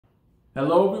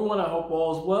Hello everyone, I hope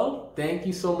all is well. Thank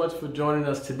you so much for joining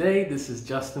us today. This is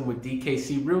Justin with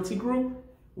DKC Realty Group.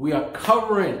 We are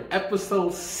covering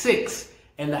episode 6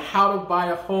 in the How to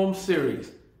Buy a Home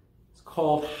series. It's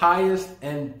called Highest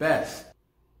and Best.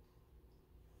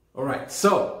 All right,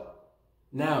 so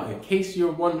now in case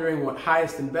you're wondering what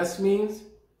highest and best means,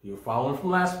 you're following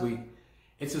from last week,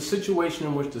 it's a situation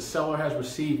in which the seller has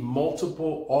received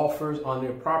multiple offers on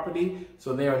their property,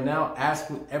 so they are now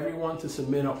asking everyone to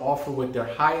submit an offer with their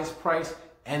highest price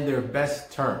and their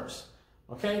best terms.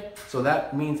 Okay, so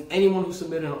that means anyone who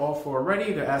submitted an offer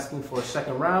already, they're asking for a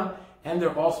second round, and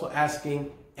they're also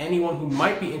asking anyone who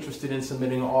might be interested in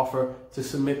submitting an offer to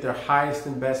submit their highest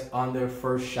and best on their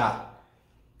first shot.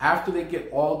 After they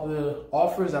get all the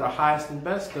offers that are highest and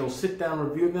best, they'll sit down,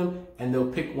 review them, and they'll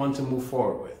pick one to move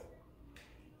forward with.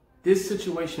 This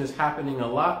situation is happening a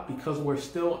lot because we're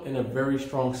still in a very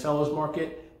strong seller's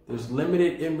market. There's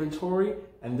limited inventory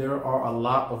and there are a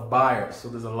lot of buyers. So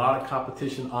there's a lot of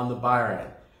competition on the buyer end.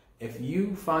 If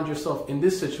you find yourself in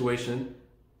this situation,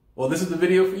 well, this is the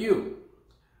video for you.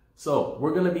 So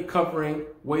we're going to be covering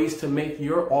ways to make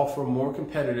your offer more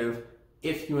competitive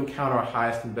if you encounter a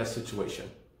highest and best situation.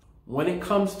 When it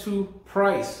comes to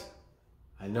price,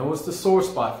 I know it's the sore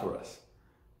spot for us.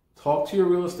 Talk to your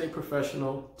real estate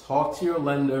professional, talk to your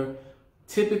lender.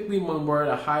 Typically, when we're at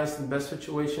a highest and best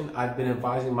situation, I've been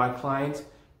advising my clients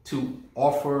to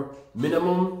offer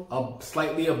minimum of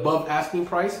slightly above asking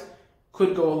price,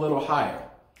 could go a little higher.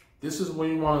 This is when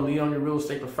you want to lean on your real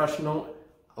estate professional.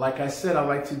 Like I said, I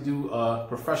like to do a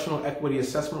professional equity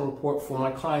assessment report for my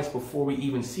clients before we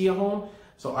even see a home.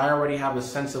 So I already have a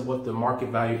sense of what the market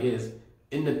value is,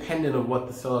 independent of what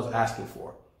the seller is asking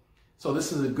for. So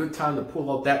this is a good time to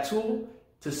pull out that tool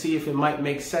to see if it might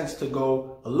make sense to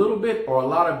go a little bit or a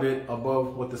lot of it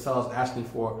above what the seller is asking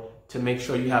for to make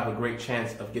sure you have a great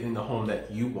chance of getting the home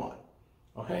that you want.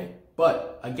 Okay?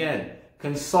 But again,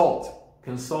 consult.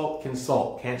 Can't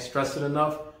stress it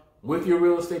enough with your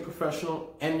real estate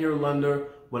professional and your lender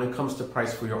when it comes to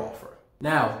price for your offer.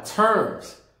 Now,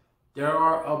 terms. There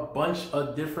are a bunch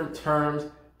of different terms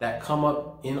that come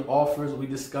up in offers. We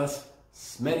discussed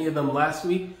many of them last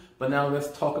week. But now let's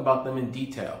talk about them in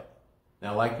detail.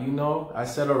 Now, like you know, I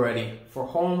said already, for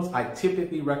homes, I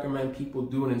typically recommend people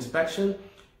do an inspection.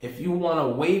 If you want to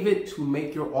waive it to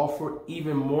make your offer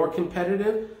even more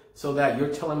competitive so that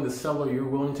you're telling the seller you're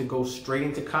willing to go straight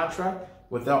into contract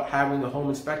without having the home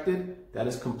inspected, that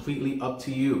is completely up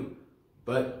to you.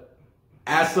 But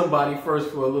ask somebody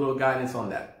first for a little guidance on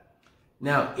that.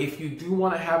 Now, if you do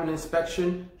want to have an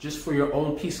inspection just for your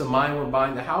own peace of mind when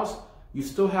buying the house, you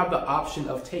still have the option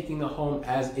of taking the home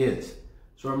as is.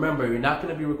 So remember, you're not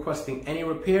going to be requesting any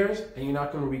repairs and you're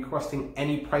not going to be requesting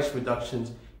any price reductions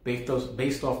based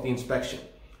off the inspection.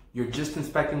 You're just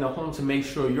inspecting the home to make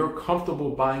sure you're comfortable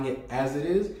buying it as it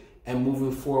is and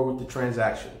moving forward with the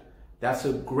transaction. That's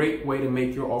a great way to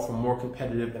make your offer more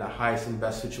competitive in a highest and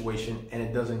best situation, and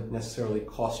it doesn't necessarily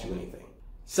cost you anything.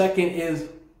 Second is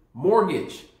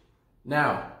mortgage.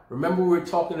 Now, remember we were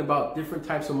talking about different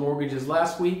types of mortgages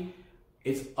last week.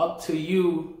 It's up to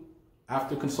you,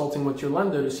 after consulting with your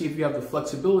lender, to see if you have the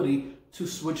flexibility to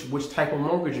switch which type of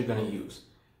mortgage you're going to use.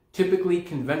 Typically,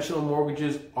 conventional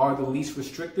mortgages are the least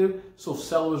restrictive, so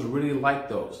sellers really like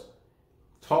those.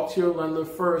 Talk to your lender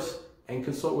first and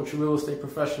consult with your real estate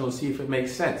professional to see if it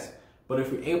makes sense. But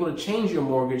if you're able to change your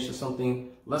mortgage to something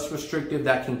less restrictive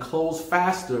that can close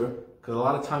faster, because a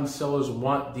lot of times sellers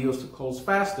want deals to close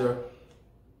faster,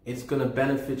 it's going to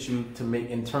benefit you to make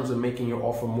in terms of making your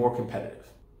offer more competitive.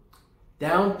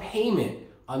 Down payment,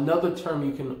 another term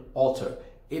you can alter.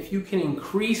 If you can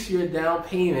increase your down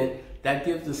payment, that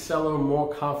gives the seller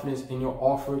more confidence in your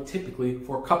offer, typically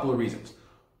for a couple of reasons.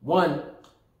 One,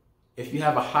 if you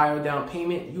have a higher down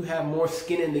payment, you have more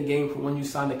skin in the game for when you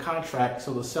sign the contract,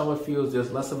 so the seller feels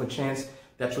there's less of a chance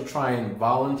that you'll try and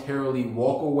voluntarily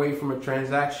walk away from a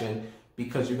transaction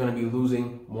because you're going to be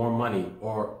losing more money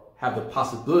or have the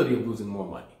possibility of losing more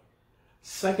money.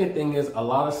 Second thing is, a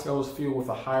lot of sellers feel with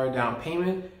a higher down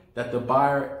payment that the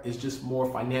buyer is just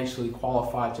more financially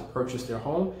qualified to purchase their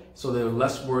home, so they're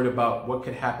less worried about what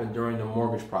could happen during the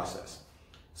mortgage process.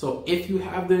 So if you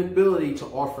have the ability to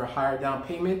offer a higher down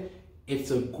payment,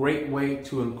 it's a great way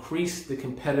to increase the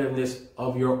competitiveness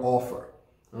of your offer.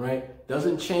 All right?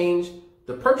 Doesn't change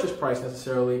the purchase price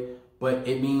necessarily, but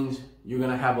it means you're going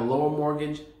to have a lower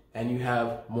mortgage and you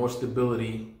have more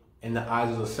stability in the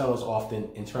eyes of the sellers often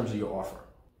in terms of your offer.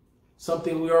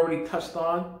 Something we already touched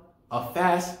on, a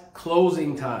fast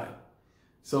closing time.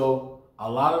 So a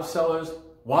lot of sellers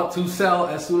want to sell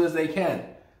as soon as they can.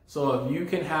 So if you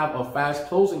can have a fast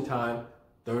closing time,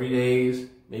 30 days,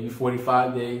 maybe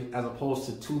 45 days, as opposed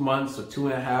to 2 months or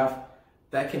 2.5,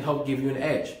 that can help give you an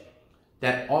edge.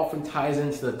 That often ties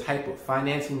into the type of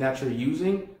financing that you're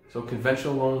using. So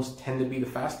conventional loans tend to be the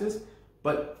fastest,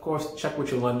 but of course, check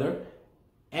with your lender.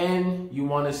 And you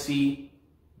want to see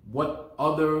what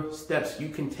other steps you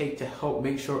can take to help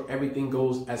make sure everything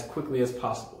goes as quickly as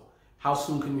possible. How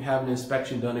soon can you have an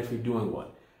inspection done if you're doing one?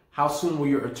 How soon will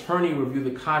your attorney review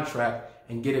the contract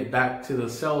and get it back to the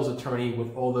sales attorney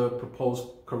with all the proposed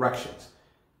corrections?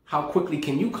 How quickly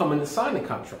can you come in and sign the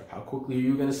contract? How quickly are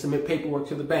you going to submit paperwork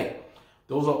to the bank?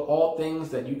 Those are all things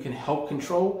that you can help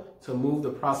control to move the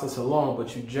process along,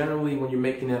 but you generally, when you're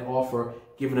making that offer,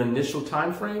 give an initial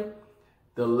time frame.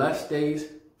 The less days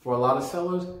for a lot of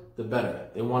sellers, the better.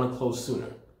 They want to close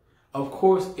sooner. Of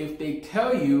course, if they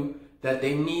tell you that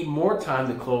they need more time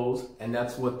to close, and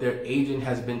that's what their agent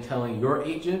has been telling your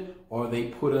agent, or they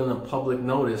put in a public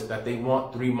notice that they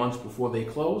want 3 months before they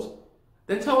close,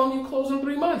 then tell them you close in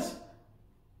 3 months.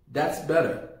 That's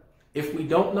better. If we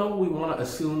don't know, we want to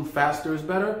assume faster is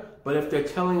better, but if they're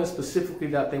telling us specifically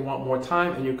that they want more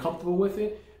time and you're comfortable with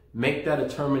it, make that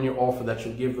determine your offer that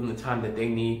you'll give them the time that they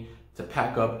need to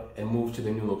pack up and move to the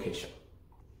new location.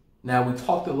 Now, we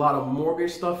talked a lot of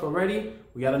mortgage stuff already.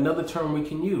 We got another term we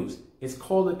can use. It's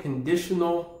called a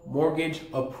conditional mortgage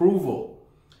approval.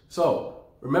 So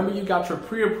remember, you got your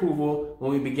pre-approval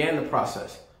when we began the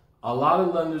process. A lot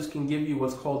of lenders can give you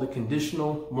what's called a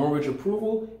conditional mortgage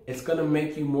approval. It's going to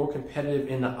make you more competitive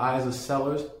in the eyes of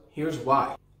sellers. Here's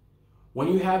why. When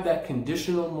you have that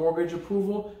conditional mortgage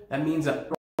approval, that means that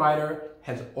the underwriter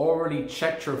has already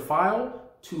checked your file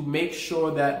to make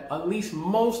sure that at least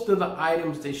most of the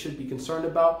items they should be concerned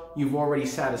about, you've already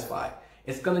satisfied.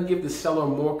 It's going to give the seller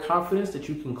more confidence that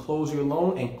you can close your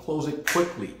loan and close it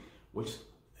quickly, which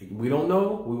we don't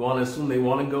know. We want to assume they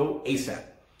want to go ASAP.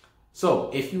 So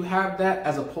if you have that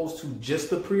as opposed to just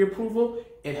the pre-approval,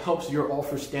 it helps your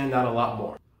offer stand out a lot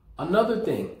more. Another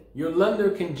thing, your lender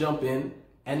can jump in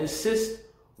and assist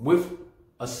with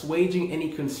assuaging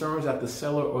any concerns that the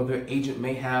seller or their agent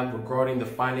may have regarding the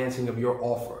financing of your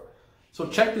offer. So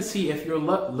check to see if your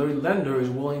lender is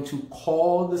willing to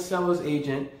call the seller's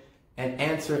agent and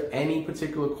answer any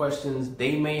particular questions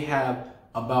they may have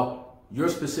about your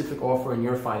specific offer and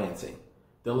your financing.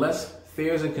 The less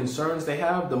fears and concerns they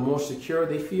have, the more secure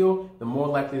they feel, the more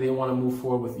likely they want to move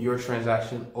forward with your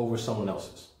transaction over someone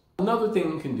else's. Another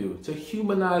thing you can do to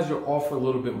humanize your offer a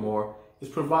little bit more is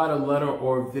provide a letter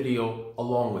or video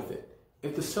along with it.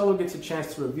 If the seller gets a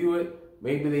chance to review it,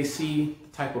 maybe they see the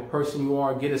type of person you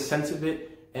are, get a sense of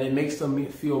it, and it makes them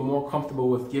feel more comfortable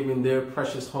with giving their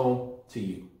precious home to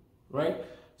you, right?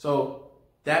 So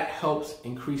that helps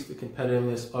increase the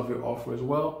competitiveness of your offer as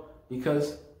well,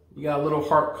 because you got a little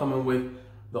heart coming with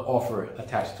the offer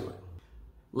attached to it.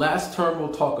 Last term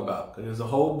we'll talk about, because there's a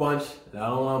whole bunch, and I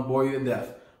don't want to bore you to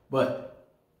death, but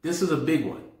this is a big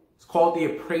one. It's called the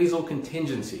appraisal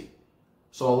contingency.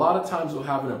 So a lot of times you'll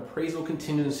have an appraisal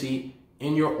contingency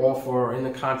in your offer or in the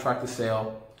contract of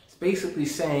sale. It's basically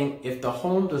saying if the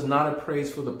home does not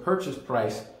appraise for the purchase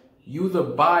price, you, the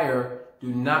buyer,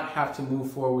 do not have to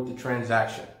move forward with the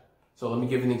transaction. So let me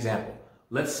give you an example.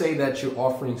 Let's say that you're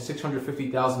offering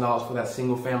 $650,000 for that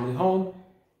single family home.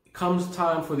 It comes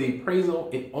time for the appraisal.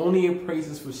 It only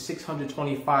appraises for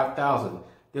 $625,000.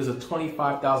 There's a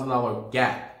 $25,000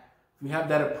 gap. If you have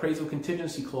that appraisal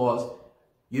contingency clause,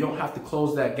 you don't have to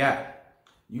close that gap.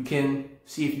 You can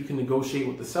see if you can negotiate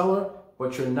with the seller,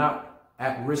 but you're not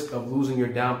at risk of losing your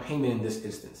down payment in this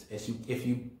instance. If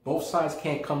you both sides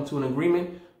can't come to an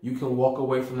agreement, you can walk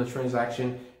away from the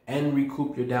transaction and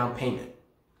recoup your down payment.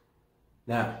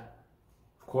 Now,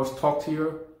 of course, talk to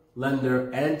your lender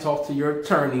and talk to your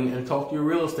attorney and talk to your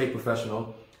real estate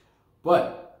professional.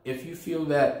 But if you feel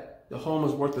that the home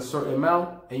is worth a certain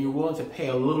amount and you're willing to pay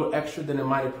a little extra than it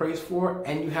might appraise for,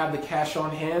 and you have the cash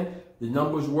on hand, the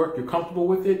numbers work, you're comfortable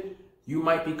with it, you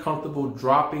might be comfortable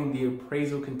dropping the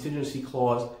appraisal contingency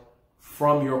clause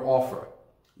from your offer.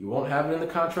 You won't have it in the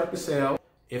contract of sale.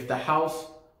 If the house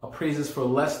appraises for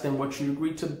less than what you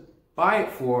agreed to buy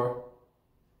it for,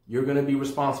 you're going to be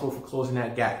responsible for closing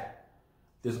that gap.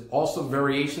 There's also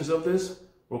variations of this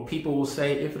where people will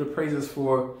say if it appraises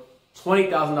for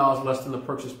 $20,000 less than the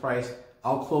purchase price,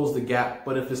 I'll close the gap.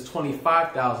 But if it's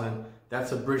 $25,000,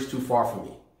 that's a bridge too far for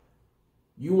me.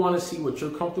 You want to see what you're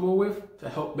comfortable with to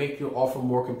help make your offer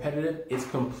more competitive. It's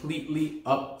completely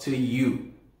up to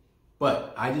you.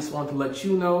 But I just want to let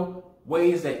you know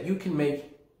ways that you can make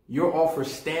your offer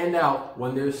stand out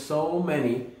when there's so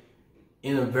many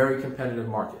in a very competitive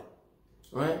market.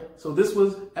 All right? So this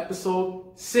was episode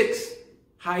 6,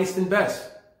 highest and best.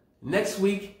 Next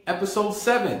week, episode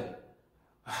 7.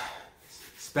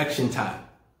 inspection time.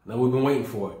 I know we've been waiting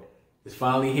for it. It's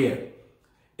finally here.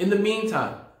 In the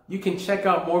meantime, you can check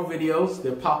out more videos.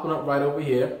 They're popping up right over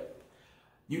here.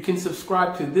 You can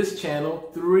subscribe to this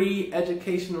channel, 3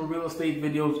 educational real estate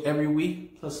videos every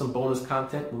week, plus some bonus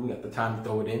content when we got the time to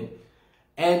throw it in.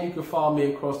 And you can follow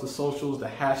me across the socials. The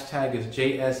hashtag is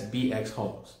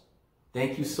jsbxhomes.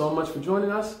 Thank you so much for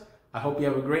joining us. I hope you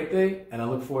have a great day, and I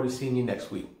look forward to seeing you next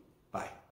week.